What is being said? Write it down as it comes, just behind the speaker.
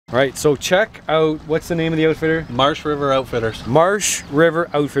All right, so check out, what's the name of the outfitter? Marsh River Outfitters. Marsh River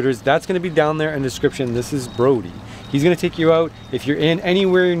Outfitters. That's gonna be down there in the description. This is Brody. He's gonna take you out. If you're in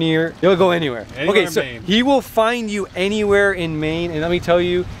anywhere near, he'll go anywhere. Okay, so he will find you anywhere in Maine, and let me tell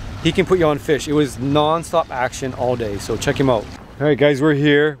you, he can put you on fish. It was non-stop action all day, so check him out. All right, guys, we're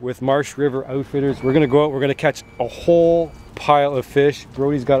here with Marsh River Outfitters. We're gonna go out, we're gonna catch a whole pile of fish.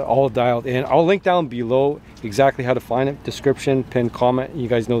 Brody's got it all dialed in. I'll link down below exactly how to find it. Description, pin, comment. You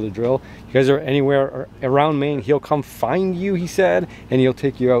guys know the drill. You guys are anywhere around Maine, he'll come find you, he said, and he'll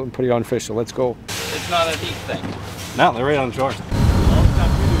take you out and put you on fish. So let's go. It's not a deep thing. No, they're right on shore.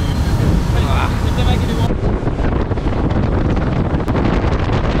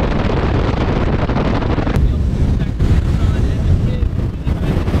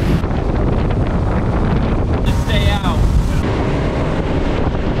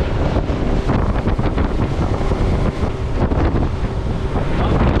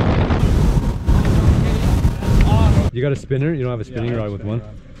 You got a spinner? You don't have a spinning rod with one?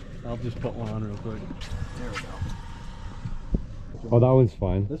 I'll just put one on real quick. There we go. Oh, that one's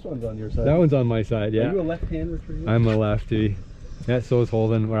fine. This one's on your side. That one's on my side, yeah. Are you a left-hand retriever? I'm a lefty. Yeah, so is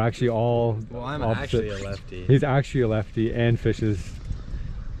Holden. We're actually all Well, I'm opposite. actually a lefty. He's actually a lefty and fishes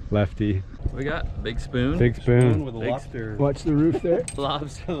lefty. We got big spoon. Big spoon. With a lobster. Watch the roof there.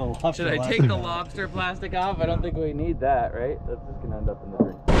 Lobster. Lobster. Should I take the lobster plastic off? I don't think we need that, right? That's just gonna end up in the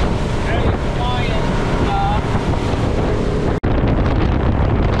drink. Hey, quiet.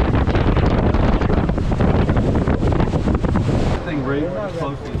 Right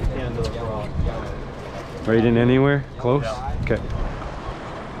close to the end of the rock. Right in anywhere? Close? Okay. Yellow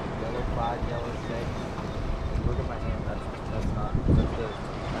flag, yellow stick. Look at my hand. That's not.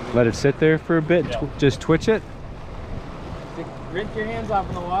 Let it sit there for a bit. Yeah. Just twitch it. Rinse your hands off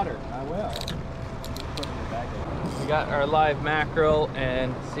in the water. I will. We got our live mackerel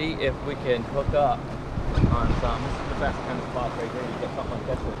and see if we can hook up on some. This is the best kind of spot right here. You get something like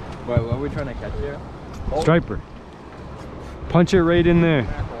this. Wait, what are we trying to catch here? Striper. Punch it right in there.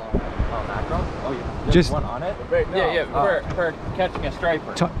 Oh, mackerel? Oh, yeah. Just one on it? Yeah, for catching a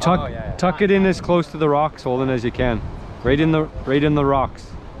striper. Tuck it in as close to the rocks, Holden, as you can. Right in the rocks.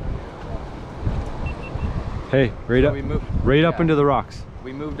 Hey, right up into the rocks.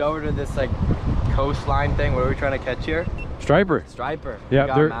 We moved over to this like coastline thing. What are we trying to catch here? Striper. Striper. Yeah,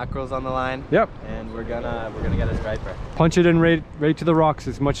 we got mackerels on the line. Yep. And we're gonna get a striper. Punch it in right to the rocks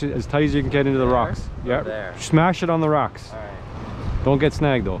as tight as you can get into the rocks. Yeah. There. Smash it on the rocks. All right. Don't get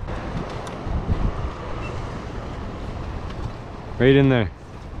snagged though. Right in there.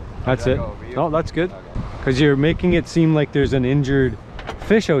 That's it. No, that's good. Because you're making it seem like there's an injured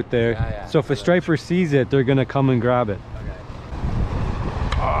fish out there. Yeah. So if a striper sees it, they're gonna come and grab it. Okay.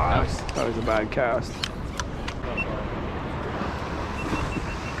 Oh, that was a bad cast.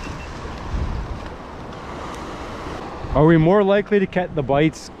 Are we more likely to catch the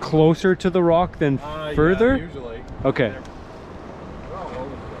bites closer to the rock than further? Yeah, usually. Okay.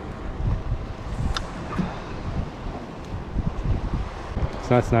 It's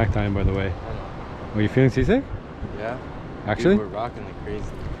not snack time, by the way. Are you feeling seasick? Yeah. Actually? Dude, we're rocking like crazy.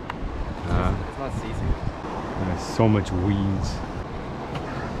 It's not seasick. There's so much weeds.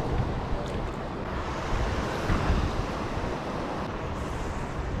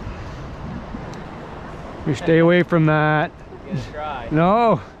 You stay away from that. We're gonna try.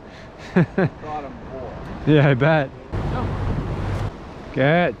 No. Bottom four. Yeah, I bet. No.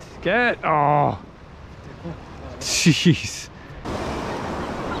 Get. Oh. Jeez.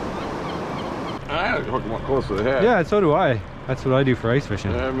 I like to hook them up close to the head. Yeah, so do I. That's what I do for ice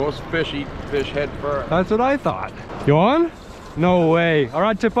fishing. Most fish eat fish head first. That's what I thought. You on? No way. All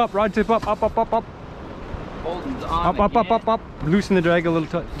right, tip up, rod tip up, up. Holden's on Up. Loosen the drag a little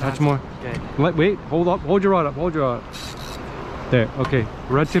touch more. Okay. Wait, hold your rod up, There, okay.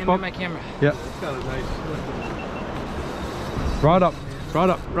 Rod tip up. My camera. Yeah. Rod up.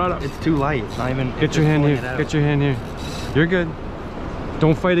 It's too light. It's not even. Get your hand here. You're good.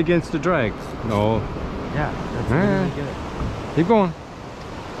 Don't fight against the drag. No. Yeah, that's really good. Keep going.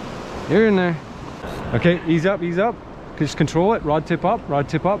 You're in there. Okay, ease up. Just control it. Rod tip up.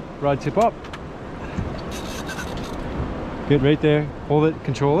 Get right there. Hold it,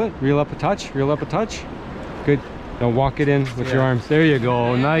 control it. Reel up a touch. Good. Now walk it in with your arms. There you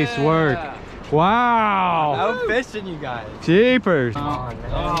go. Yeah. Nice work. Wow. Out fishing, you guys. Jeepers.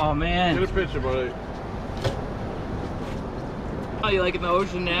 Oh, man. Get a picture, buddy. Oh, you liking the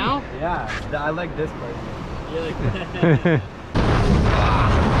ocean now? Yeah, I like this place. You like that?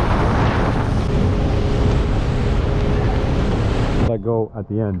 Let go at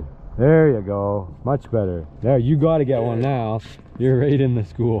the end. There you go. Much better. There, you got to get one now. You're right in the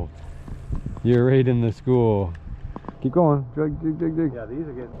school. You're right in the school. Keep going. Dig, dig, dig, dig. Yeah, these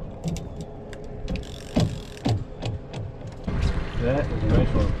are good. That is a nice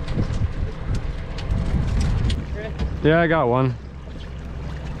one. Yeah, I got one.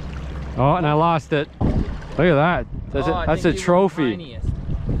 Oh, and I lost it. Look at that. That's a trophy.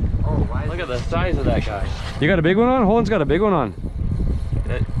 Look at the size of that guy. You got a big one on? Holden's got a big one on.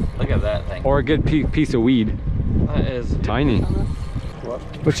 Look at that thing. Or a good piece of weed. That is Tiny.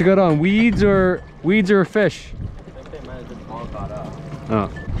 What you got on? Weeds or fish? I think they might have just all got up. Oh.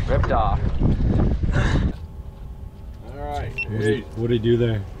 Ripped off. Alright. What did he do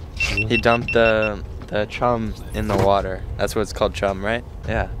there? He dumped the chum in the water. That's what it's called, chum, right?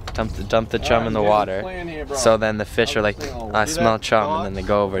 Yeah. Dump the chum in the water. Here, So then the fish are like, I smell chum, and then they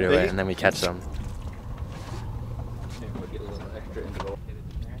go over to it, and then we catch them.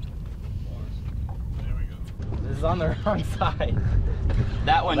 This is on the wrong side.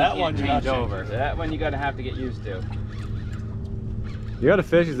 That one you can't change over. That one you gotta have to get used to. You got a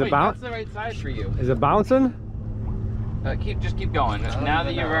fish. Is it That's the right side for you. Is it bouncing? Just keep going. Now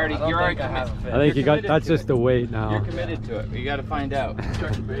that you're already committed. I think you got. That's just the weight now. You're committed to it. You got to find out.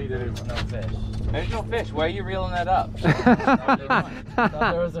 There's no fish. There's no fish. Why are you reeling that up? I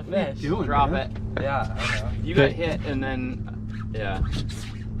thought there was a fish. Drop it. Yeah, I know. You got hit and then, yeah.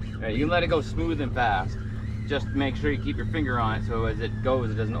 Right, you can let it go smooth and fast. Just make sure you keep your finger on it so as it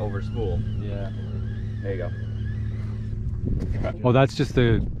goes, it doesn't over spool. Yeah. There you go. Oh, that's just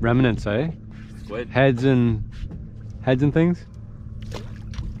the remnants, eh? Squid. Heads and things.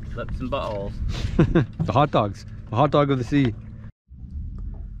 Lips and buttholes. The hot dogs. The hot dog of the sea.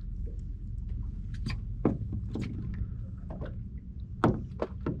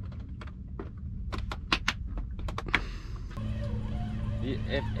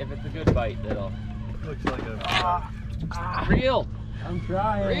 If it's a good bite, it'll. Looks like a. Real. I'm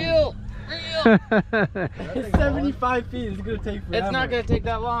trying. Real. It's 75 feet. It's gonna take forever. It's not gonna take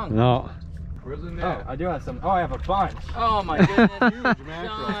that long. No. Where's the Oh, net? I do have some. Oh, I have a bunch. Oh my goodness. Huge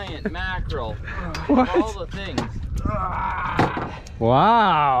mackerel. Giant mackerel. What? All the things.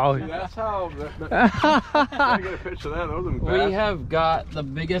 Wow. See, that's how. I get a picture of that. Those are We fast. have got the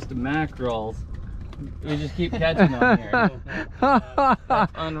biggest mackerels. We just keep catching them here.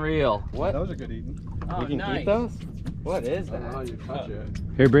 That's unreal. What? Those are good eating. Oh, You can nice. keep those? What is I don't know how that? you touch it.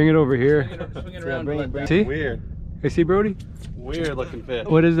 Here, bring it over here. Swing it around. See? Weird. Hey, see, Brody? Weird looking fish.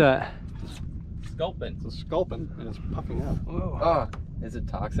 What is that? Sculpin. It's a sculpin and it's puffing up. Oh, is it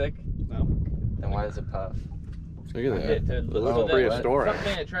toxic? No. Then why does it puff? Look at that. It looks prehistoric.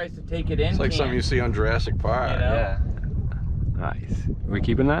 Something that tries to take it in. It's like something you see on Jurassic Park. You know? Yeah. Nice. Are we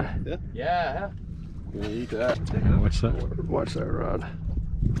keeping that? Yeah. You eat that. Watch that. Watch that rod.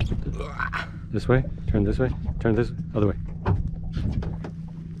 This way. Turn this way. Turn this other way.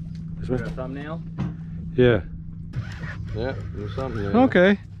 This way. A thumbnail. Yeah. Yeah, there's something there.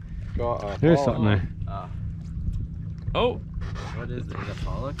 Okay. Got, There's something there. Oh. What is it? A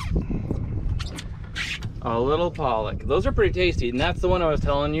pollock? A little pollock. Those are pretty tasty, and that's the one I was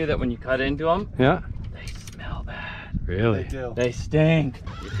telling you that when you cut into them, Yeah. they smell bad. Really? They stink.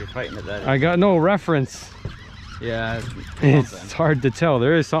 If you're fighting it, that is. I got no reference. Yeah. It's hard to tell.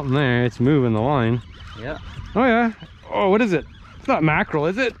 There is something there. It's moving the line. Yeah. Oh yeah. Oh, what is it? It's not mackerel,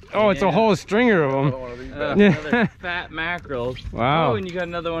 is it? Oh, it's a Yeah. whole stringer of them. one of these Another fat mackerel. Wow. Oh, and you got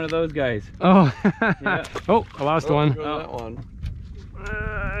another one of those guys. Oh. Yeah. Oh, I lost one. Go that one.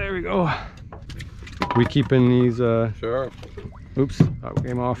 There we go. We keeping these? Sure. Oops, that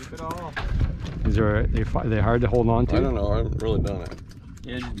came off. These are they hard to hold on to? I don't know. I haven't really done it.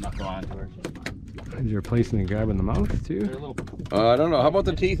 Yeah, just knuckle onto her. Is there placing and grabbing the mouth too? I don't know. How about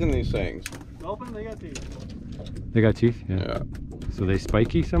the teeth in these things? Sculpin, they got these. They got teeth? Yeah. So they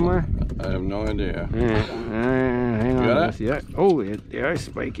spiky somewhere? I have no idea. Hang on. got it? Yeah. Oh, they are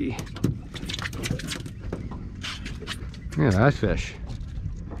spiky. Yeah, that fish.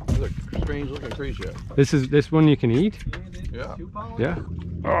 Those are strange looking creature. This one you can eat? Yeah. Yeah.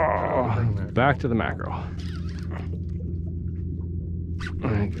 Oh, back to the mackerel.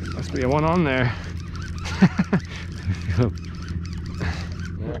 Must be one on there.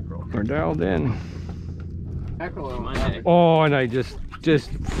 Mackerel. We're dialed in. Mackerel. Oh, and I just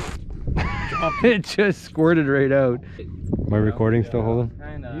it just squirted right out. My recording still holding?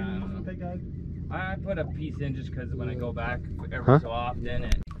 Kind of. I put a piece in just because when I go back every Huh? so often,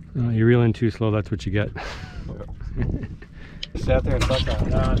 it. You reel in too slow, that's what you get. Sat there and sucked on it.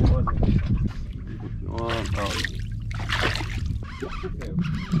 No, it wasn't.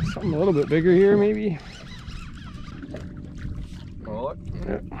 Something a little bit bigger here, maybe. Call it.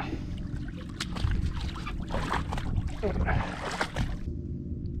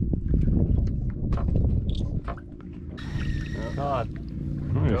 God.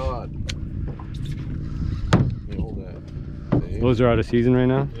 Nice. God. Hold that. See? Those are out of season right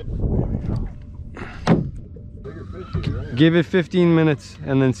now. Bigger fish here, right? Give it 15 minutes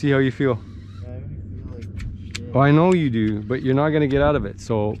and then see how you feel. Oh, I know you do, but you're not gonna get out of it.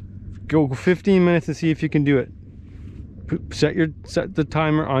 So go 15 minutes and see if you can do it. Set the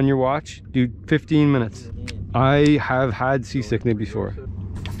timer on your watch. Do 15 minutes. I have had seasickness before.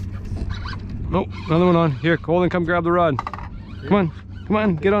 Nope, another one on. Here, Holden, come grab the rod. Come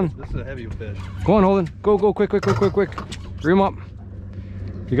on, get on. This is a heavy fish. Go on, Holden. Go, quick. Ream up.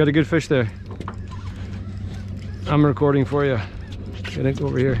 You got a good fish there. I'm recording for you. Get it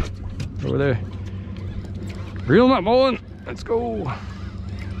over here. Over there. Reel him up, Holden. Let's go.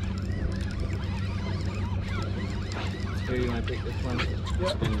 Here, you want to take this one?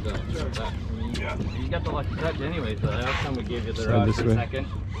 Yeah. And that for me. Yeah. You got the lucky touch anyways, but last time we gave you the rod for a second.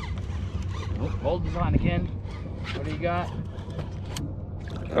 Oh, hold this on again. What do you got?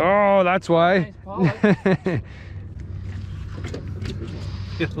 Oh, that's why. Nice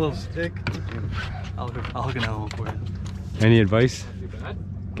Get a little stick. I'll hook an animal for you. Any advice? Not too bad.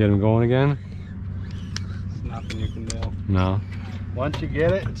 Get him going again? It's nothing you can do. No. Once you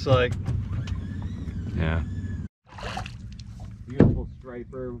get it, it's like, Yeah. Beautiful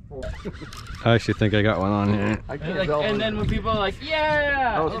striper. I actually think I got one on here. I can't Like, tell. and then when people are like,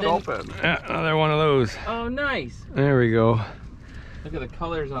 yeah! I was and then- gulping. Yeah, another one of those. Oh, nice. There we go. Look at the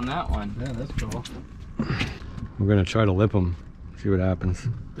colors on that one. yeah, that's cool. We're gonna try to lip them. See what happens.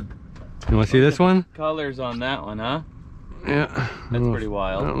 You wanna see this one? Colors on that one, huh? Yeah. That's pretty I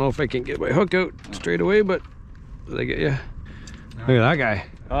wild. don't know if I can get my hook out straight away, but did I get you? Look at that guy.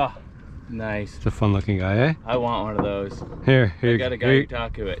 Oh, nice. It's a fun looking guy, eh? I want one of those. Here. I got a guy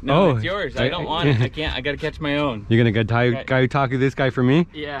to it. No, Oh, it's yours. I don't want it. I can't. I gotta catch my own. You're gonna get guy talk to this guy for me?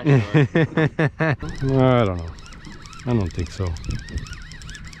 Yeah, sure. I don't know. I don't think so.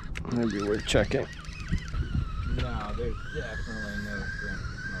 Might be worth checking. No, there's definitely no shrimp.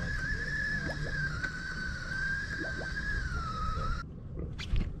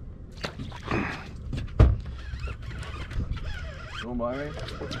 Don't buy me.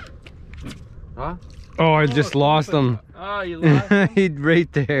 Huh? Oh, I just lost him. Oh, you lost him? He's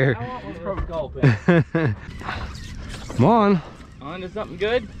right there. I want one from gulping. Come on. On to something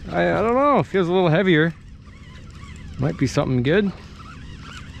good? I don't know. It feels a little heavier. Might be something good.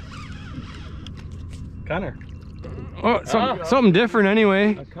 Connor. Oh, something different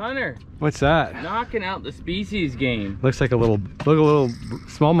anyway. A cunner. What's that? Knocking out the species game. Looks like a little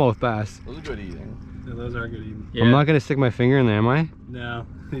smallmouth bass. Those are good eating. Yeah, those are good eating. Yeah. I'm not gonna stick my finger in there, am I? No,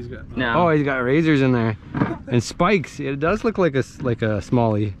 he's got. No. Oh, he's got razors in there and spikes. It does look like a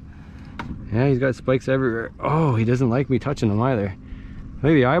smallie. Yeah, he's got spikes everywhere. Oh, he doesn't like me touching him either.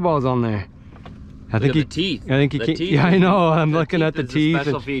 Maybe eyeballs on there. I think the teeth. I think he The can't. teeth Yeah, I is- know. I'm looking at the is a teeth.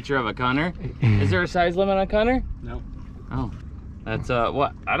 special feature of a cunner. Is there a size limit on cunner? No. Oh, that's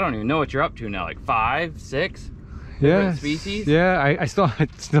what? I don't even know what you're up to now. Like 5, 6? Yeah. species? Yeah, I still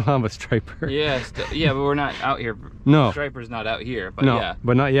have a striper. Yeah, yeah, but we're not out here. No. Striper's not out here, but No, yeah.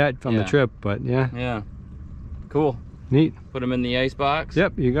 but not yet on the Yeah. trip. But yeah, Yeah. Cool. neat. Put them in the ice box.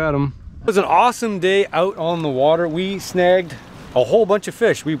 Yep, you got them. It was an awesome day out on the water. We snagged a whole bunch of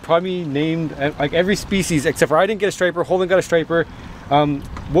fish. We probably named like every species except for I didn't get a striper. Holden got a striper.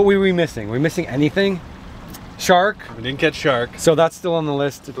 What were we missing? Were we missing anything? Shark. We didn't catch shark. So that's still on the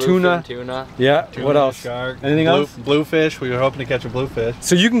list. Tuna. Tuna. Yeah. Tuna, What else? Shark. Anything else? Bluefish. We were hoping to catch a bluefish.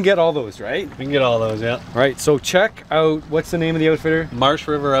 So you can get all those, right? We can get all those, yeah. Right. So check out, what's the name of the outfitter? Marsh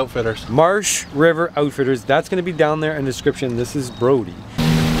River Outfitters. Marsh River Outfitters. That's going to be down there in the description. This is Brody.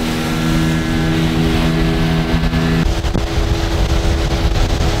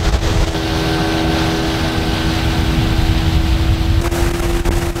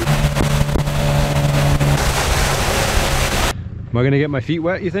 Am I gonna get my feet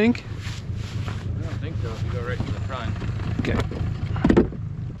wet, you think? I don't think so if you go right to the front. Okay.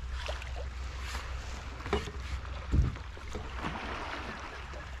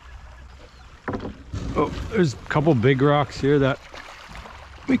 Oh, there's a couple big rocks here that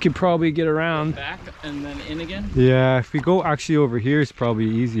we could probably get around. Back and then in again? Yeah, if we go actually over here, it's probably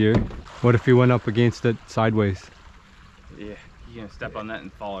easier. What if we went up against it sideways? Yeah. You're gonna step on that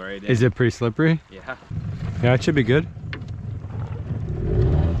and fall right in. Is it pretty slippery? Yeah. Yeah, it should be good.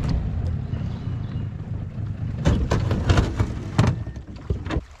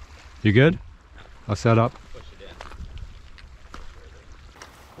 You good? I'll set up. Push it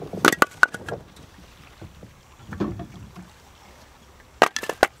in.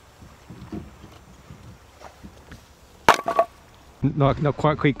 not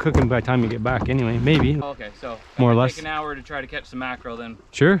quite cooking by the time you get back anyway, maybe. Okay, so more or less. Take an hour to try to catch some mackerel, then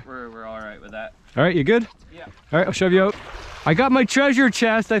sure. We're all right with that. All right, you good? Yeah. All right, I'll shove you out. I got my treasure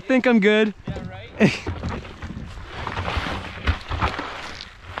chest. I think I'm good. Yeah, right?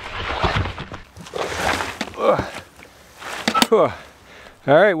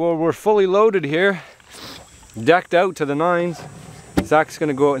 All right, well, we're fully loaded here, decked out to the nines. Zach's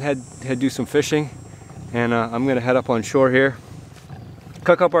gonna go out and head do some fishing, and I'm gonna head up on shore here,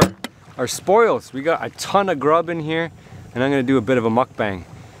 cook up our spoils. We got a ton of grub in here, and I'm gonna do a bit of a mukbang.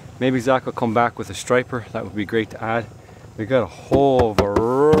 Maybe Zach will come back with a striper. That would be great to add. We got a whole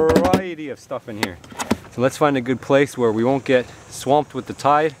variety of stuff in here. So let's find a good place where we won't get swamped with the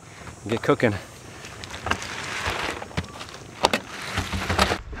tide and get cooking.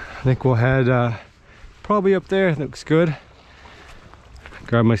 I think we'll head probably up there. That looks good.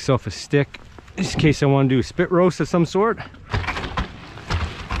 Grab myself a stick just in case I want to do a spit roast of some sort.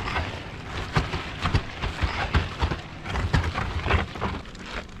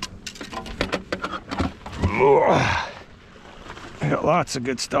 I got lots of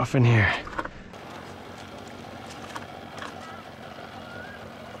good stuff in here.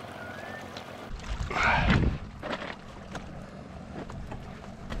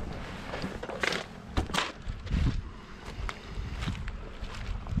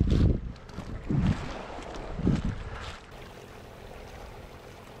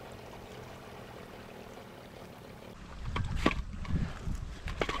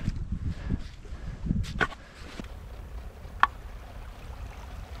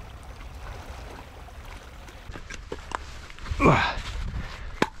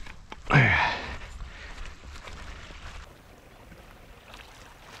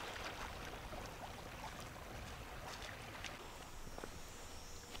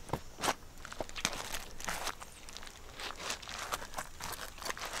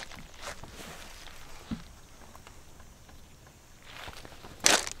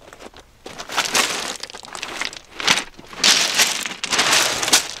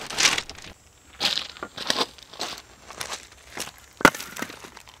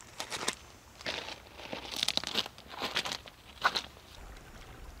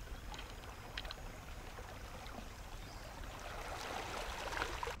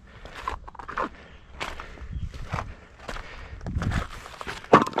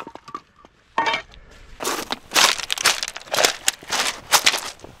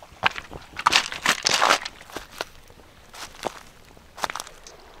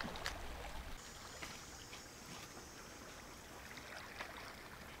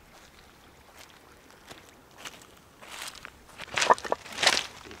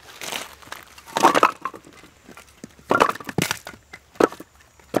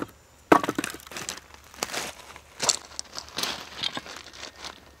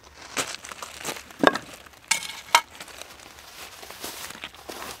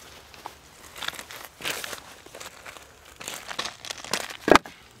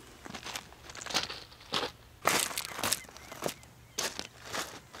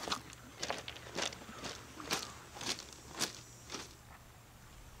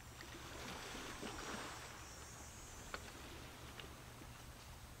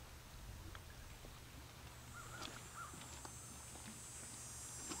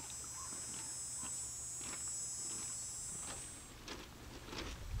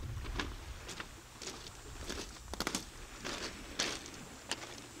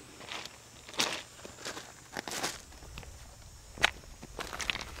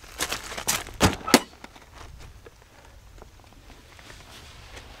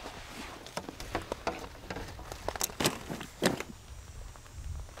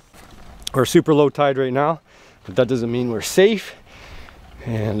 We're super low tide right now, but that doesn't mean we're safe.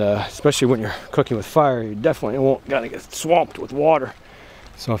 And especially when you're cooking with fire, you definitely won't gotta get swamped with water.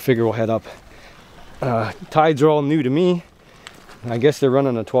 So I figure we'll head up. Tides are all new to me. I guess they're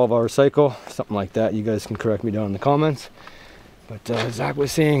running a 12-hour cycle, something like that. You guys can correct me down in the comments. But Zach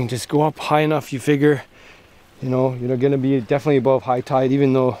was saying, just go up high enough, you figure, you know, you're gonna be definitely above high tide,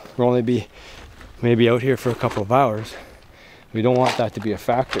 even though we'll only be maybe out here for a couple of hours. We don't want that to be a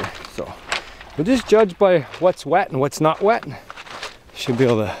factor. So we'll just judge by what's wet and what's not wet. Should be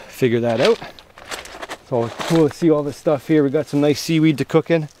able to figure that out. So cool to see all this stuff here. We got some nice seaweed to cook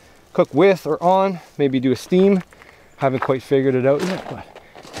with or on, maybe do a steam. Haven't quite figured it out yet, but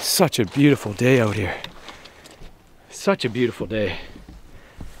it's such a beautiful day out here. Such a beautiful day.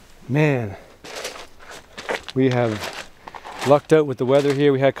 Man, we have lucked out with the weather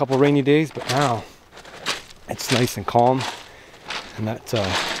here. We had a couple rainy days, but now it's nice and calm. And that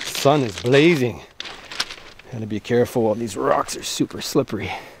sun is blazing. Gotta be careful. These rocks are super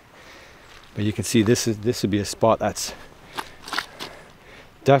slippery. But you can see this would be a spot that's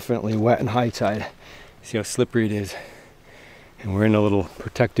definitely wet and high tide. See how slippery it is. And we're in a little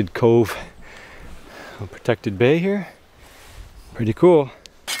protected cove, a protected bay here. Pretty cool.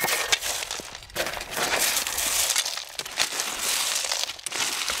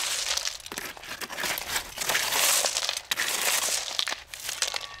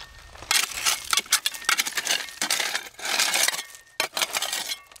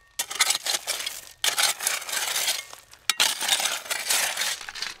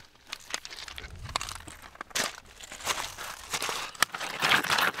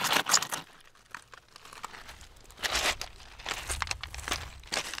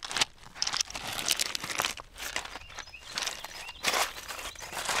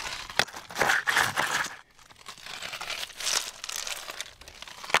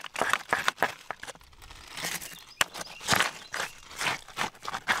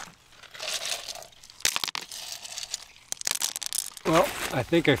 Well, I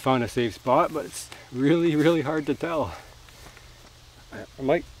think I found a safe spot, but it's really, really hard to tell.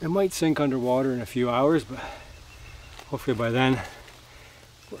 It might sink underwater in a few hours, but hopefully by then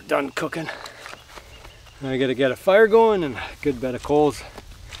we're done cooking. I gotta get a fire going and a good bed of coals,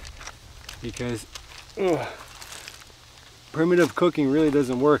 because primitive cooking really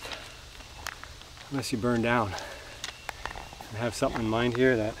doesn't work unless you burn down. I have something in mind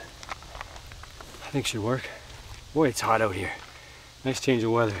here that I think should work. Boy, it's hot out here. Nice change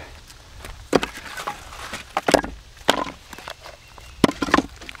of weather.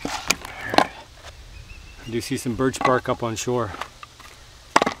 I do see some birch bark up on shore,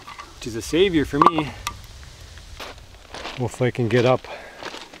 which is a savior for me. Hopefully I can get up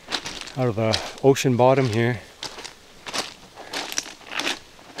out of the ocean bottom here.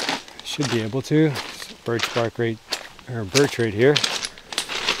 Should be able to. Birch bark right, or birch right here.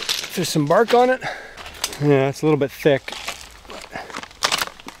 There's some bark on it. Yeah, it's a little bit thick.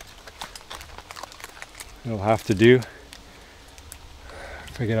 It'll have to do.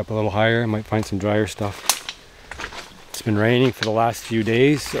 If I get up a little higher, I might find some drier stuff. It's been raining for the last few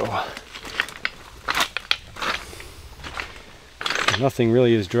days, so nothing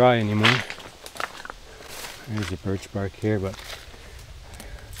really is dry anymore. There's the birch bark here, but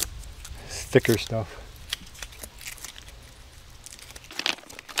it's thicker stuff.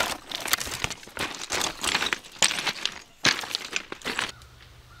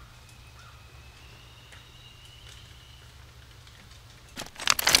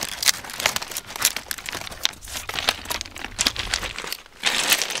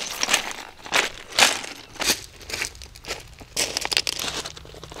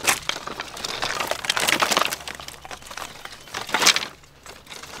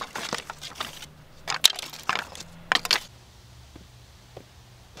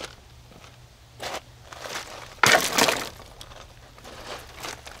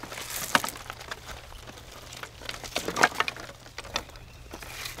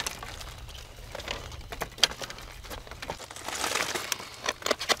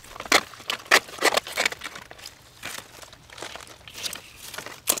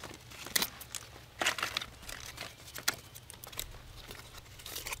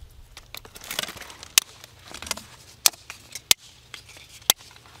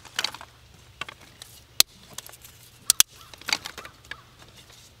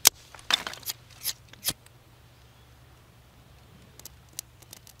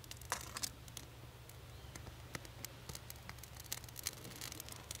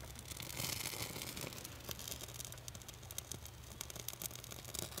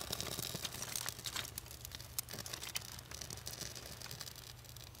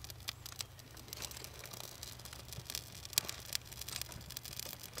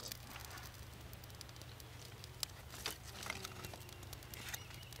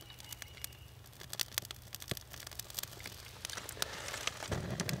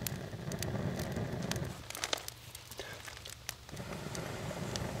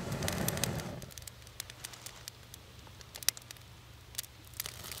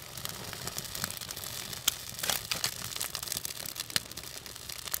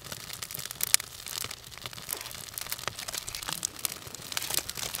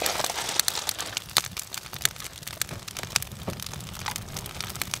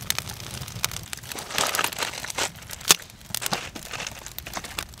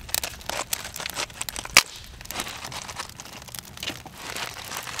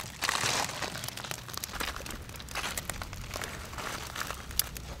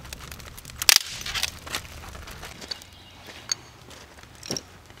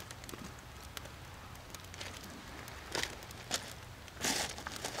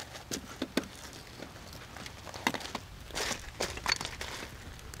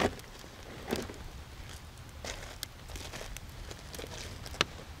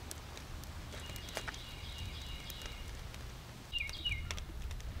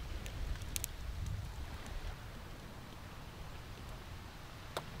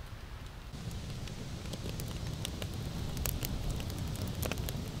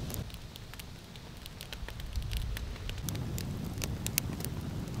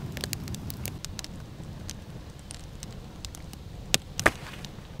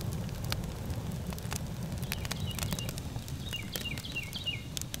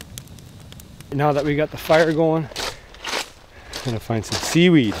 now that we got the fire going, I'm gonna find some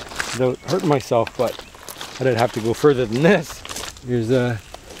seaweed without hurting myself, but I'd have to go further than this. Here's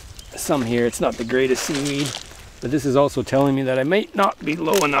some here. It's not the greatest seaweed, but this is also telling me that I might not be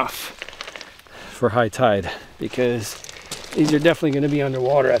low enough for high tide, because these are definitely going to be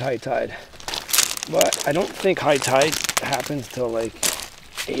underwater at high tide. But I don't think high tide happens till like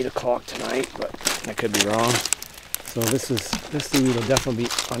 8 o'clock tonight, but I could be wrong. So this seaweed will definitely be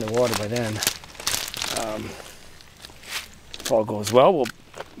underwater by then. If all goes well,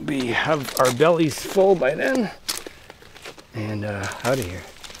 we'll have our bellies full by then. And out of here.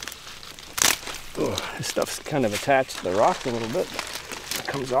 Oh, this stuff's kind of attached to the rock a little bit. It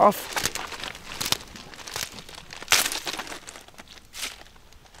comes off.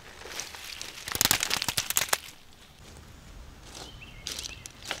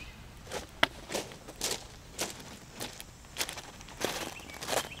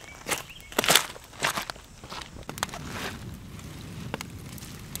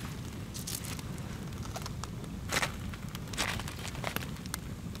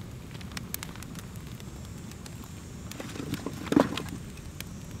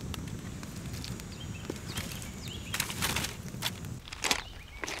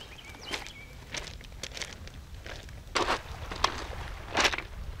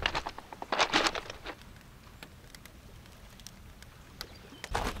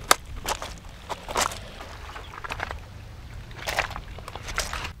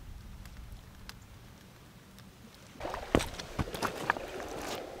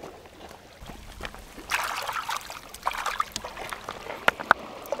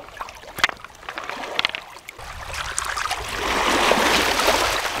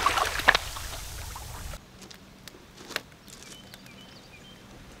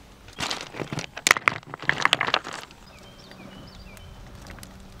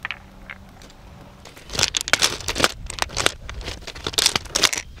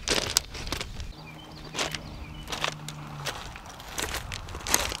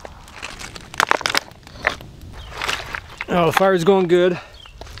 Oh, the fire's going good,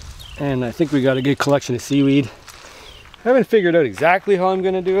 and I think we got a good collection of seaweed. I haven't figured out exactly how I'm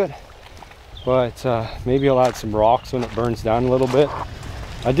gonna do it, but maybe I'll add some rocks when it burns down a little bit.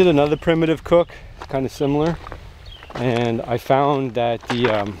 I did another primitive cook, kind of similar, and I found that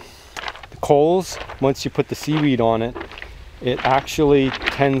the coals, once you put the seaweed on it, it actually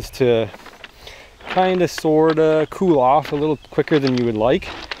tends to kind of sort of cool off a little quicker than you would like,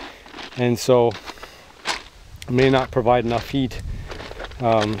 and so may not provide enough heat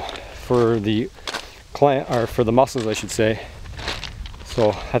for the mussels, I should say. So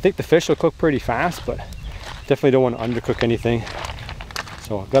I think the fish will cook pretty fast, but definitely don't want to undercook anything.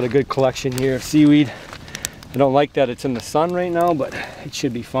 So I've got a good collection here of seaweed. I don't like that it's in the sun right now, but it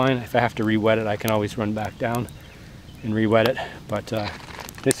should be fine. If I have to re-wet it, I can always run back down and re-wet it. But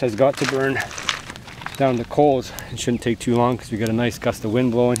this has got to burn down the coals. It shouldn't take too long because we got a nice gust of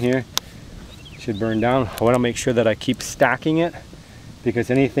wind blowing here. Should burn down. I want to make sure that I keep stacking it,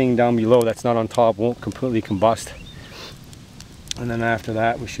 because anything down below that's not on top won't completely combust. And then after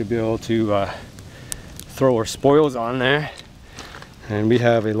that, we should be able to throw our spoils on there, and we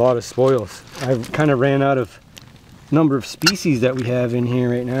have a lot of spoils. I've kind of ran out of number of species that we have in here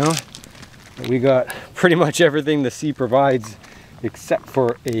right now, but we got pretty much everything the sea provides except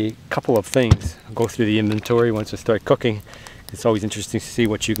for a couple of things. I'll go through the inventory once I start cooking. It's always interesting to see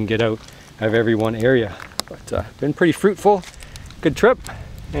what you can get out of every one area. But been pretty fruitful, good trip,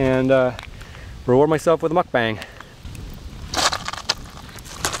 and reward myself with a mukbang.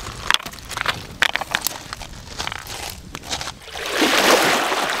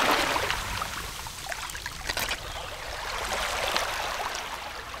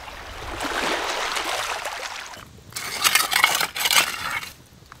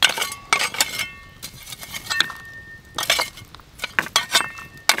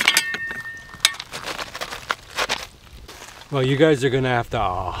 Well, you guys are gonna have to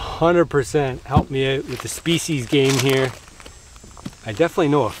 100% help me out with the species game here. I definitely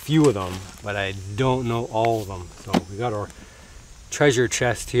know a few of them, but I don't know all of them. So we got our treasure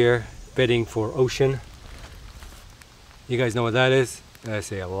chest here, bidding for ocean. You guys know what that is?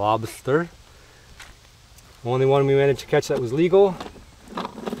 That's a lobster. Only one we managed to catch that was legal.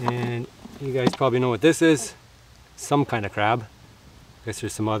 And you guys probably know what this is. Some kind of crab. I guess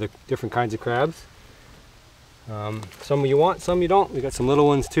there's some other different kinds of crabs. Some you want, some you don't. We got some little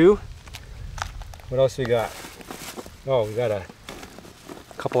ones too. What else we got? Oh, we got a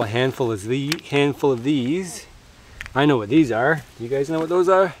couple of handful of these. I know what these are. You guys know what those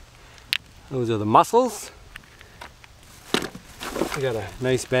are? Those are the mussels. We got a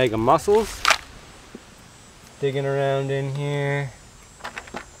nice bag of mussels. digging around in here.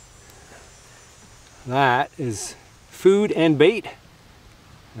 That is food and bait.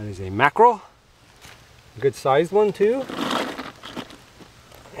 That is a mackerel. A good sized one too.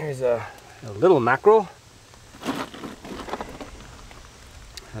 There's a little mackerel.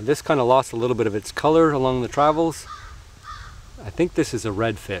 And this kind of lost a little bit of its color along the travels. I think this is a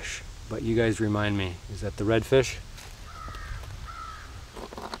redfish, but you guys remind me. Is that the redfish?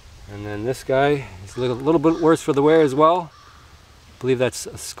 And then this guy is a little bit worse for the wear as well. I believe that's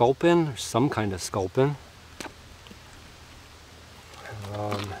a sculpin or some kind of sculpin.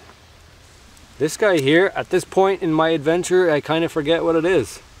 This guy here, at this point in my adventure, I kind of forget what it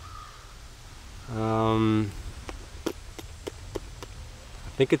is. I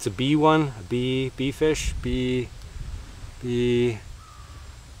think it's a bee one, a bee fish, I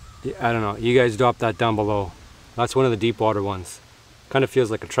don't know. You guys drop that down below. That's one of the deep water ones. Kind of feels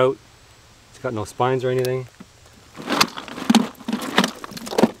like a trout. It's got no spines or anything.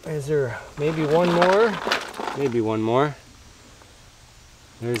 Is there maybe one more? Maybe one more.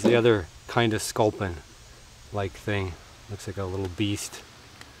 There's the other kind of sculpin like thing. Looks like a little beast.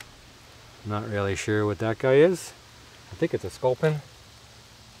 Not really sure what that guy is. I think it's a sculpin.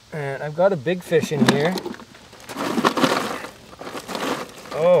 And I've got a big fish in here.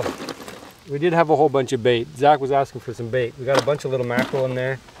 Oh, we did have a whole bunch of bait. Zach was asking for some bait. We got a bunch of little mackerel in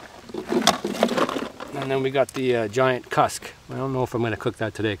there. And then we got the giant cusk. I don't know if I'm going to cook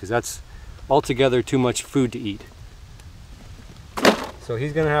that today because that's altogether too much food to eat. So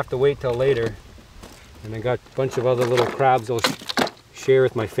he's going to have to wait till later. And I got a bunch of other little crabs I'll share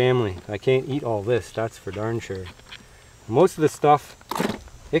with my family. I can't eat all this, that's for darn sure. Most of the stuff,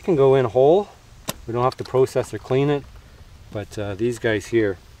 it can go in whole. We don't have to process or clean it. But these guys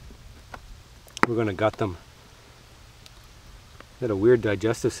here, we're going to gut them. Got a weird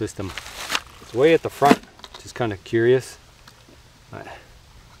digestive system. It's way at the front, which is kind of curious. But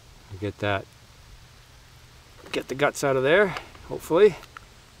get that, get the guts out of there, hopefully.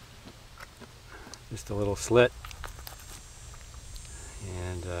 Just a little slit.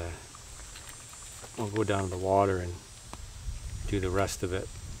 And we'll go down to the water and do the rest of it.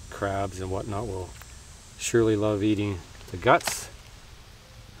 Crabs and whatnot will surely love eating the guts.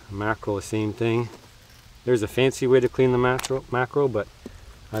 Mackerel, the same thing. There's a fancy way to clean the mackerel, but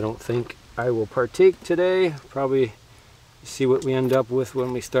I don't think I will partake today. Probably see what we end up with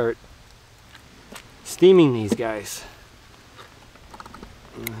when we start steaming these guys.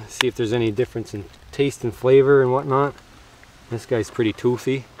 See if there's any difference in taste and flavor and whatnot. This guy's pretty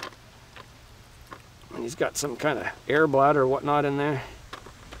toothy. And he's got some kind of air bladder or whatnot in there.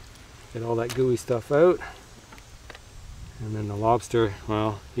 Get all that gooey stuff out. And then the lobster,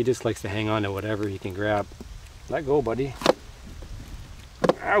 well, he just likes to hang on to whatever he can grab. Let go, buddy.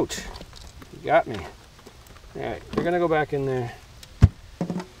 Ouch! You got me. Alright, we're gonna go back in there.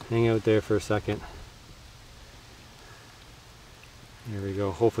 Hang out there for a second. There we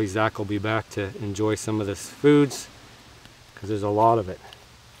go. Hopefully Zach will be back to enjoy some of this foods, because there's a lot of it.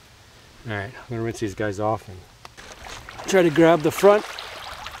 Alright, I'm gonna rinse these guys off and try to grab the front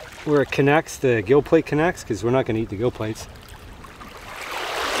where it connects, the gill plate connects, because we're not going to eat the gill plates.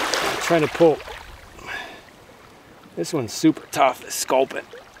 I'm trying to pull. This one's super tough, this sculpin.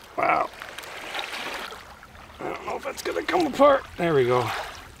 Wow. I don't know if that's going to come apart. There we go.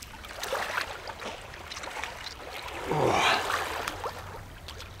 Oh.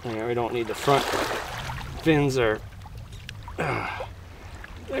 Yeah, we don't need the front fins, they're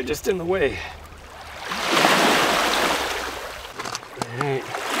just in the way. Alright.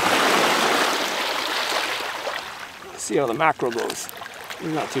 See how the mackerel goes.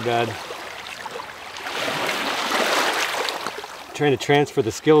 Not too bad. Trying to transfer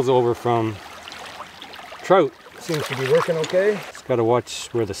the skills over from trout. Seems to be working okay. Just got to watch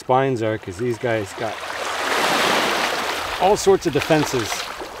where the spines are, because these guys got all sorts of defenses.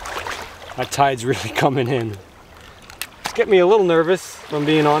 That tide's really coming in. It's getting me a little nervous, if I'm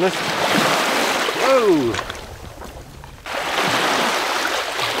being honest. Whoa!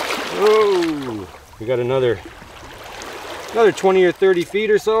 Whoa! We got another 20 or 30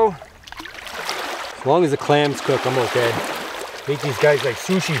 feet or so. As long as the clams cook, I'm okay. Eat these guys like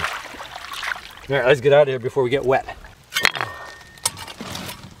sushi. Alright, let's get out of here before we get wet.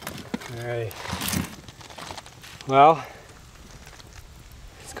 Alright. Well,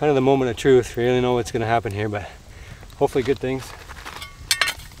 it's kind of the moment of truth. We really know what's going to happen here, but hopefully good things.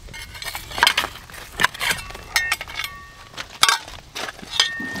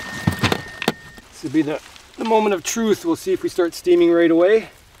 This will be the moment of truth. We'll see if we start steaming right away.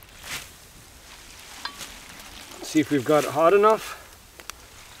 See if we've got it hot enough.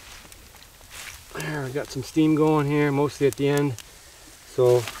 There we I got some steam going here, mostly at the end.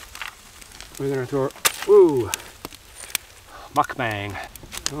 So we're gonna throw, ooh, mukbang.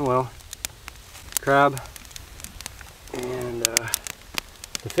 Oh well, crab and the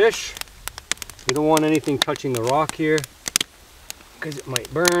fish. We don't want anything touching the rock here because it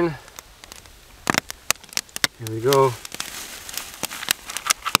might burn. Here we go.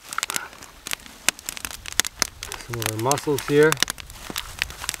 Some of our mussels here.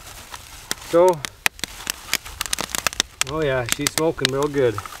 So, oh yeah, she's smoking real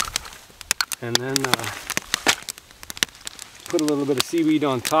good. And then put a little bit of seaweed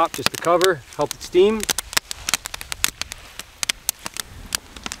on top just to cover, help it steam.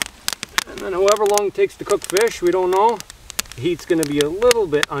 And then however long it takes to cook fish, we don't know. The heat's going to be a little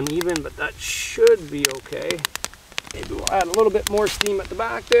bit uneven, but that should be okay. Maybe we'll add a little bit more steam at the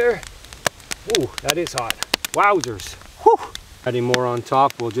back there. Ooh, that is hot. Wowzers. Whew. Adding more on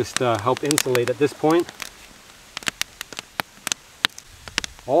top will just help insulate at this point.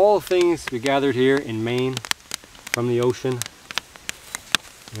 All things we gathered here in Maine from the ocean,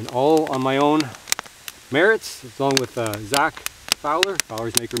 and all on my own merits, along with Zach Fowler,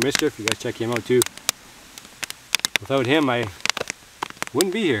 Fowler's Maker Mischief. You guys check him out too. Without him, I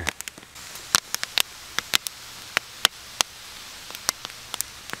wouldn't be here.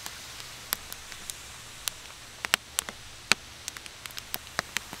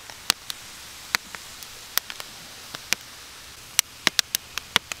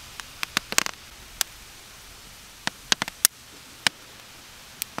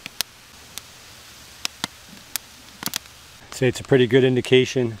 Say it's a pretty good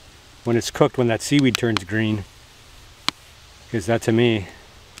indication when it's cooked when that seaweed turns green, because that to me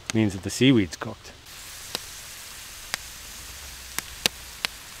means that the seaweed's cooked.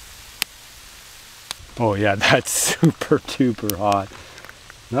 Oh yeah, that's super duper hot.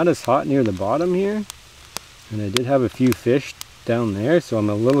 Not as hot near the bottom here, and I did have a few fish down there, so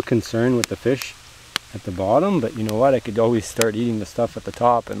I'm a little concerned with the fish at the bottom, but you know what, I could always start eating the stuff at the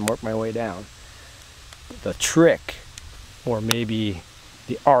top and work my way down. The trick, or maybe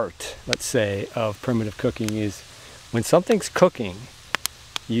the art, let's say, of primitive cooking is when something's cooking,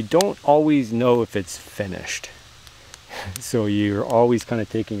 you don't always know if it's finished. So you're always kind of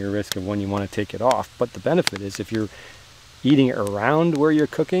taking your risk of when you want to take it off. But the benefit is if you're eating it around where you're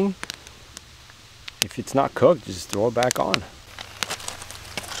cooking, if it's not cooked, just throw it back on.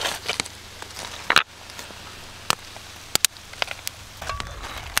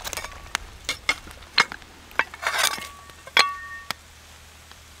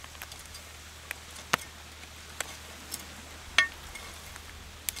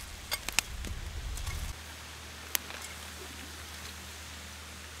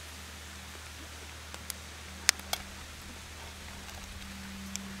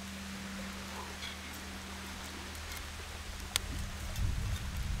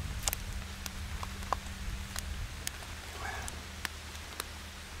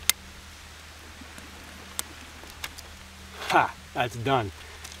 Ha! That's done.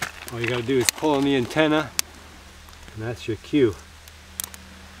 All you gotta do is pull on the antenna, and that's your cue.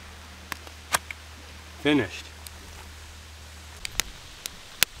 Finished.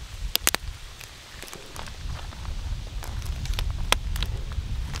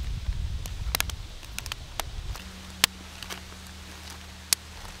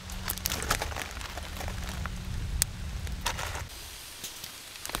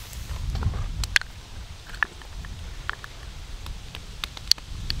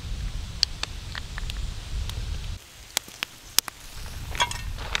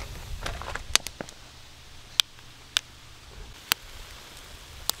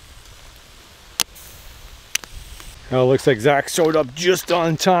 Well, it looks like Zach showed up just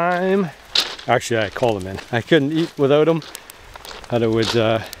on time. Actually, I called him in. I couldn't eat without him. Thought it would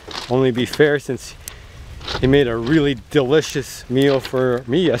only be fair since he made a really delicious meal for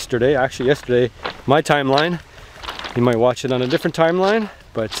me yesterday. Actually, yesterday, my timeline. You might watch it on a different timeline,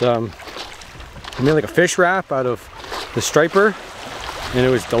 but he made like a fish wrap out of the striper, and it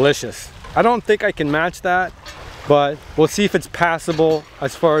was delicious. I don't think I can match that, but we'll see if it's passable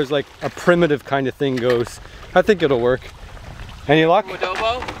as far as like a primitive kind of thing goes. I think it'll work. Any luck?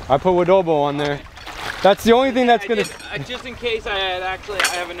 Wadobo? I put wadobo on there. That's the only thing that's gonna... just in case I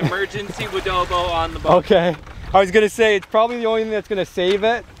have an emergency wadobo on the boat. Okay. I was gonna say, it's probably the only thing that's gonna save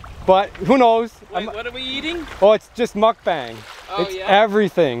it, but who knows? Wait, what are we eating? Oh, it's just mukbang. Oh, it's yeah?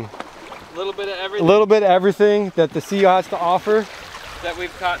 everything. A little bit of everything? A little bit of everything that the sea has to offer. That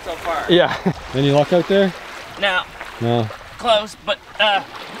we've caught so far. Yeah. Any luck out there? No. No. Close, but,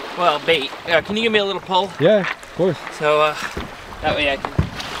 well, bait. Can you give me a little pull? Yeah, of course. So, that way I can...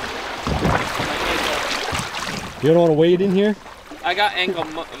 You don't want to wade in here? I got ankle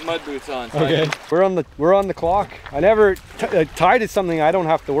mud boots on. So okay. We're on the clock. I never tide is something I don't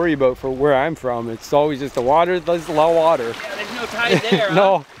have to worry about for where I'm from. It's always just the water. There's low water. Yeah, there's no tide there. Huh?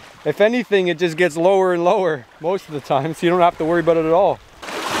 No. If anything, it just gets lower and lower most of the time, so you don't have to worry about it at all.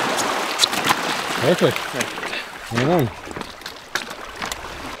 Perfect. Right on.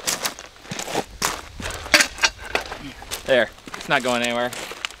 There. It's not going anywhere.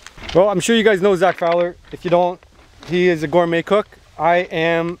 Well, I'm sure you guys know Zach Fowler. If you don't, he is a gourmet cook. I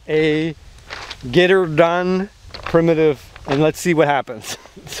am a get her done primitive, and let's see what happens.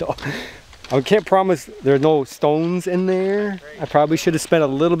 So I can't promise there are no stones in there. I probably should have spent a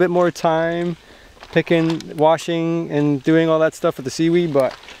little bit more time picking, washing, and doing all that stuff with the seaweed,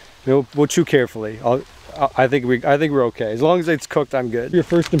 but we'll chew carefully. I think we're okay. As long as it's cooked, I'm good. Your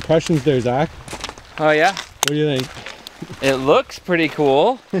first impressions there, Zach? Oh yeah? What do you think? It looks pretty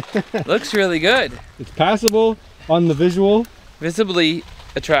cool. Looks really good. It's passable on the visual. Visibly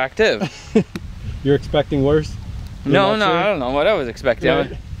attractive. You're expecting worse? No, I don't know what I was expecting.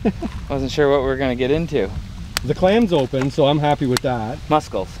 Right. I wasn't sure what we were gonna get into. The clam's open, so I'm happy with that.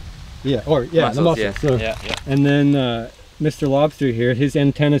 Mussels. Yeah, or yeah, mussels, the mussels. Yeah. So, Yeah. And then Mr. Lobster here, his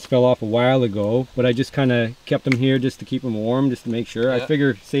antennas fell off a while ago, but I just kind of kept them here just to keep them warm, just to make sure. Yeah. I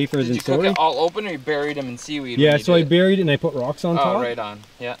figure safer than sorting. Did you cook it all open, or you buried them in seaweed? Yeah, so I buried it and I put rocks on top. Oh, right on.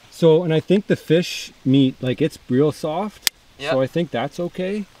 Yeah. So, and I think the fish meat, like, it's real soft. Yeah. So I think that's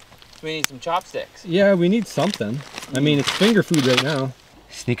okay. We need some chopsticks. Yeah, we need something. I mean, it's finger food right now.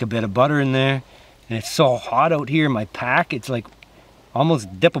 Sneak a bit of butter in there, and it's so hot out here in my pack, it's like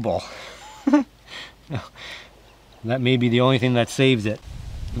almost dippable. That may be the only thing that saves it.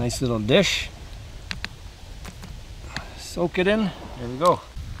 Nice little dish. Soak it in. There we go. All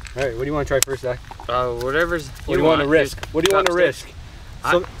right, what do you want to try first, Zach? Whatever's. What do you want to risk? What do you want to risk?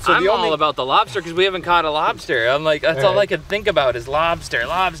 So I'm all about the lobster because we haven't caught a lobster. I'm like, that's all I could think about is lobster,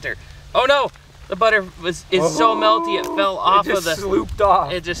 lobster. Oh no, the butter is so melty it fell off of the. It just slooped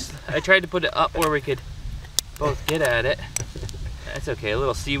off. I tried to put it up where we could both get at it. That's okay, a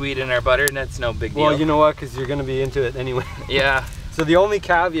little seaweed in our butter, and that's no big deal. Well, you know what, because you're going to be into it anyway. Yeah. So the only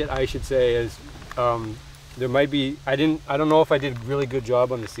caveat I should say is there might be, I don't know if I did a really good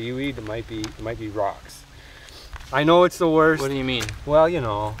job on the seaweed. It might be rocks. I know it's the worst. What do you mean? Well, you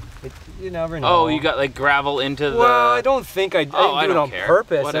know, you never know. Oh, you got like gravel into the... Well, I don't think I didn't do it on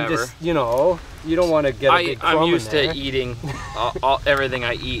purpose. Whatever. I'm just, you know, you don't want to get a big crumb I'm used in there. to eating everything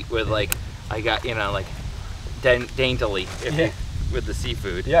I eat with like, I got, you know, like daintily. With the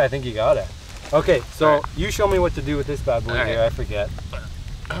seafood. Yeah, I think you got it. Okay, so you show me what to do with this bad boy here. I forget.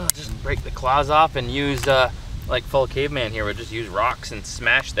 Just break the claws off and use, like full caveman here, we'll just use rocks and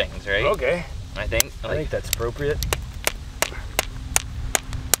smash things, right? Okay. I think that's appropriate.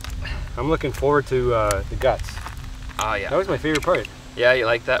 I'm looking forward to the guts. Oh yeah. That was my favorite part. Yeah, you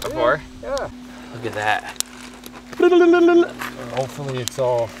liked that before? Yeah. Look at that. Hopefully it's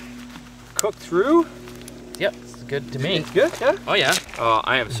all cooked through. Yep, it's good to me. It's good, yeah? Oh yeah. Oh,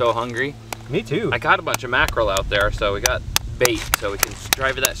 I am so hungry. Me too. I caught a bunch of mackerel out there, so we got bait, so we can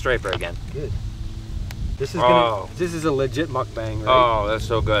drive that striper again. Good. This is this is a legit mukbang, right? Oh, that's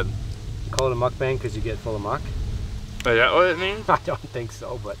so good. You call it a mukbang because you get full of muck? Is that what it means? I don't think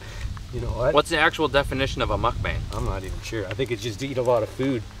so, but you know what? What's the actual definition of a mukbang? I'm not even sure. I think it's just to eat a lot of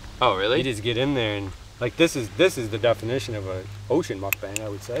food. Oh, really? You just get in there and like this is the definition of an ocean mukbang, I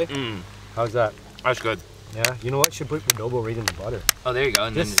would say. How's that? That's good. Yeah. You know what? Should put adobo right in the butter. Oh, there you go.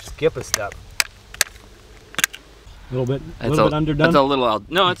 And just then skip a step. A little bit underdone. That's a little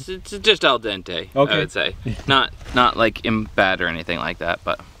no. It's just al dente. Okay. I would say not like bad or anything like that,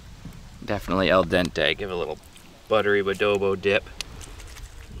 but definitely al dente. Give it a little buttery adobo dip.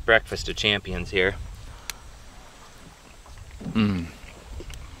 Breakfast of champions here.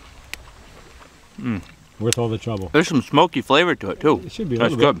 Worth all the trouble. There's some smoky flavor to it too. It should be.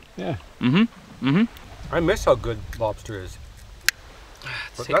 That's good. Yeah. I miss how good lobster is.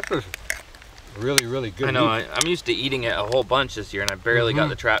 That's just really, really good. I know. I'm used to eating it a whole bunch this year, and I barely got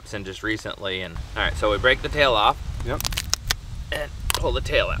the traps in just recently. And all right, so we break the tail off. Yep. And pull the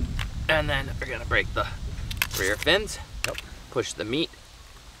tail out, and then we're gonna break the rear fins. Yep. Push the meat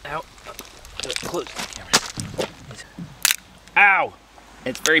out. Close the camera. Ow!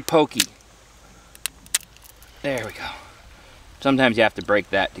 It's very pokey. There we go. Sometimes you have to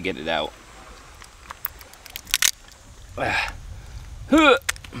break that to get it out.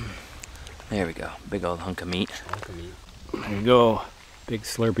 There we go. Big old hunk of meat. There you go. Big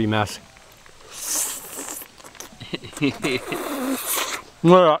slurpy mess.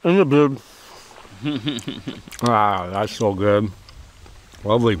 Wow, that's so good.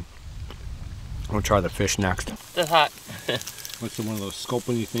 Lovely. I'll try the fish next. That's hot. What's one of those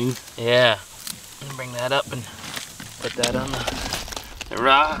sculpin-y things? Yeah. I'm gonna bring that up and put that on the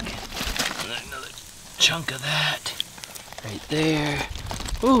rock. And then another chunk of that right there.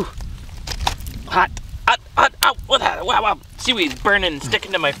 Ooh. Hot. Hot. Hot. Ow. What that? Wow. Wow. Seaweed's burning and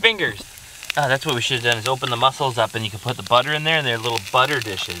sticking to my fingers. Oh, that's what we should have done is open the mussels up and you can put the butter in there and they're little butter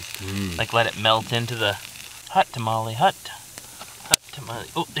dishes. Like let it melt into the hot tamale. Hot tamale.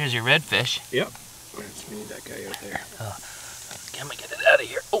 Oh, there's your redfish. Yep. We need that guy out there. Can we get it out of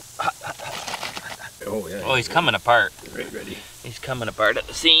here? Oh, hot, hot, hot, hot, hot. Oh, yeah. Oh, he's coming apart. Right, ready. He's coming apart at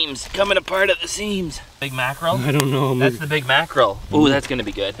the seams. Coming apart at the seams. Big mackerel? I don't know. That's the big mackerel. Ooh, that's gonna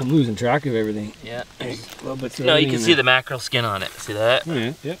be good. I'm losing track of everything. Yeah. There's little bits of No, you can everything see in the mackerel skin on it. See that? there. Oh,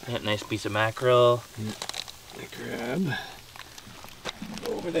 yeah. Yeah. Yeah, nice piece of mackerel. Grab.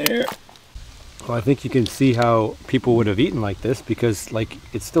 Over there. Well, I think you can see how people would have eaten like this because, like,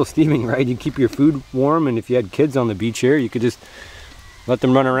 it's still steaming, right? You keep your food warm, and if you had kids on the beach here, you could just let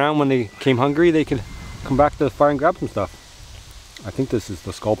them run around. When they came hungry, they could come back to the fire and grab some stuff. I think this is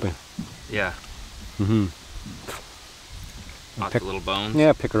the sculpin. Yeah. Mm-hmm. Lots of little bones.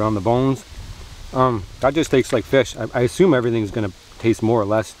 Yeah, pick around the bones. That just tastes like fish. I assume everything's gonna taste more or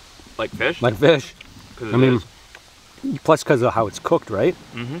less Like fish? like fish. I mean, is. plus because of how it's cooked, right?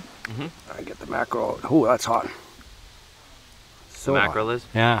 Mm-hmm. Mm-hmm. I get the mackerel. Oh, that's hot. So The mackerel hot. is?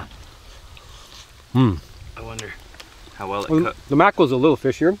 Yeah. I wonder how well it cooked. The mackerel's a little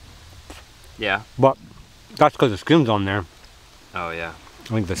fishier, Yeah. but that's because the skin's on there. Oh, yeah.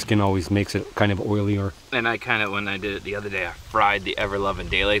 I think the skin always makes it kind of oily or... And I kind of, when I did it the other day, I fried the ever-loving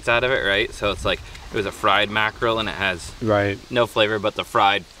daylights out of it, right? So it's like, it was a fried mackerel and it has Right. no flavor but the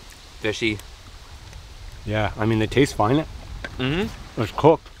fried fishy. Yeah, I mean, they taste fine. Mm-hmm. It's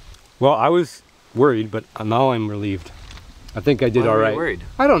cooked. Well, I was worried, but now I'm relieved. I think I did all Why were you right. worried?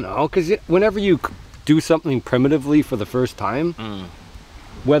 I don't know, because whenever you do something primitively for the first time,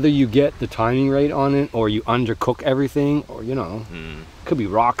 whether you get the timing right on it or you undercook everything, or, you know, could be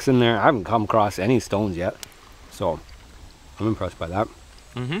rocks in there. I haven't come across any stones yet, so I'm impressed by that.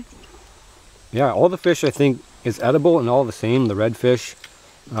 Yeah, all the fish I think is edible and all the same. The redfish,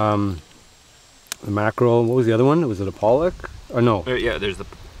 the mackerel. What was the other one? Was it a pollock? Or no? Yeah, there's the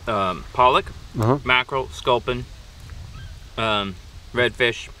pollock, mackerel, sculpin,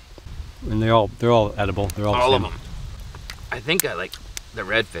 redfish. And they're all edible. They're all All the of same. them. I think I like the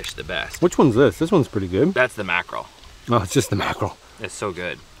redfish the best. Which one's this? This one's pretty good. That's the mackerel. No, it's just the mackerel. It's so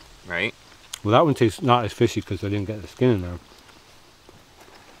good, right? Well, that one tastes not as fishy because I didn't get the skin in there.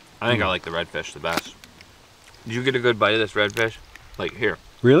 I think I like the redfish the best. Did you get a good bite of this redfish? Like here.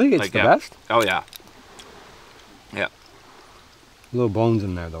 Really? It's Like, the yeah. best? Oh yeah. Yeah. Little bones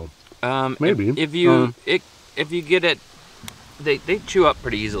in there though. Maybe. If you get it, they chew up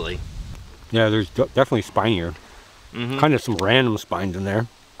pretty easily. Yeah, there's definitely spinier. Kind of some random spines in there.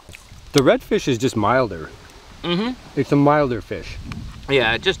 The redfish is just milder. It's a milder fish.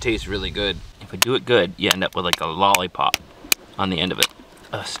 Yeah, it just tastes really good. If I do it good, you end up with like a lollipop on the end of it.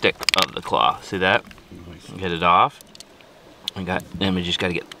 A stick of the claw. See that? Nice. Get it off. Then we just got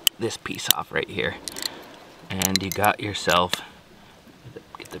to get this piece off right here. And you got yourself,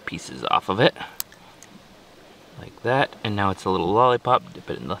 get the pieces off of it. Like that. And now it's a little lollipop. Dip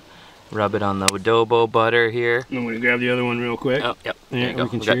it in the, rub it on the adobo butter here. I'm going to grab the other one real quick. Oh, yep. Yeah, There you go. we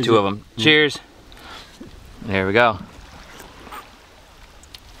can We got cheers two it. of them. Cheers. There we go.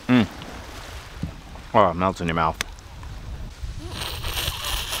 Oh, it melts in your mouth.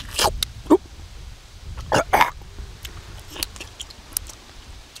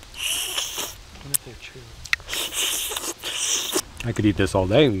 I could eat this all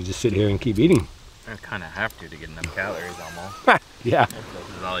day. We just sit here and keep eating. I kind of have to get enough calories almost. Yeah.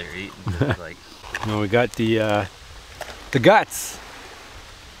 This is all you're eating. It's like, Now we got the guts.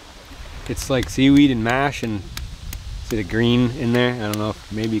 It's like seaweed and mash, and see the green in there. I don't know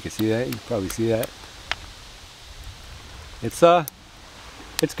if maybe you can see that. You can probably see that.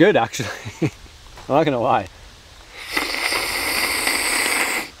 It's good actually. I'm not gonna lie.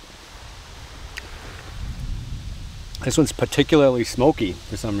 This one's particularly smoky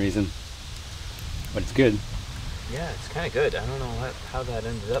for some reason, but it's good. yeah, it's kind of good. I don't know how that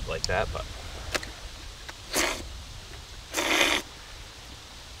ended up like that, but.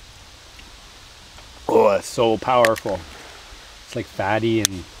 Oh, it's so powerful. It's like fatty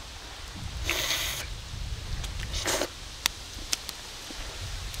and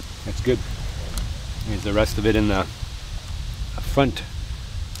it's good. Here's the rest of it in the front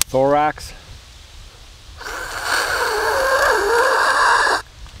thorax.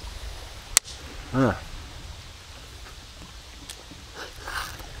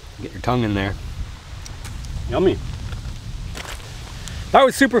 Get your tongue in there. Yummy. That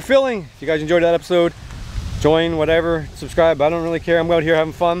was super filling. If you guys enjoyed that episode, join, whatever, subscribe. I don't really care. I'm out here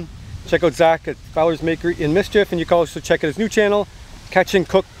having fun. Check out Zach at Fowler's Makery in Mischief, and you can also check out his new channel, Catch and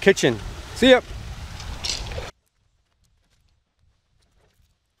Cook Kitchen. See ya.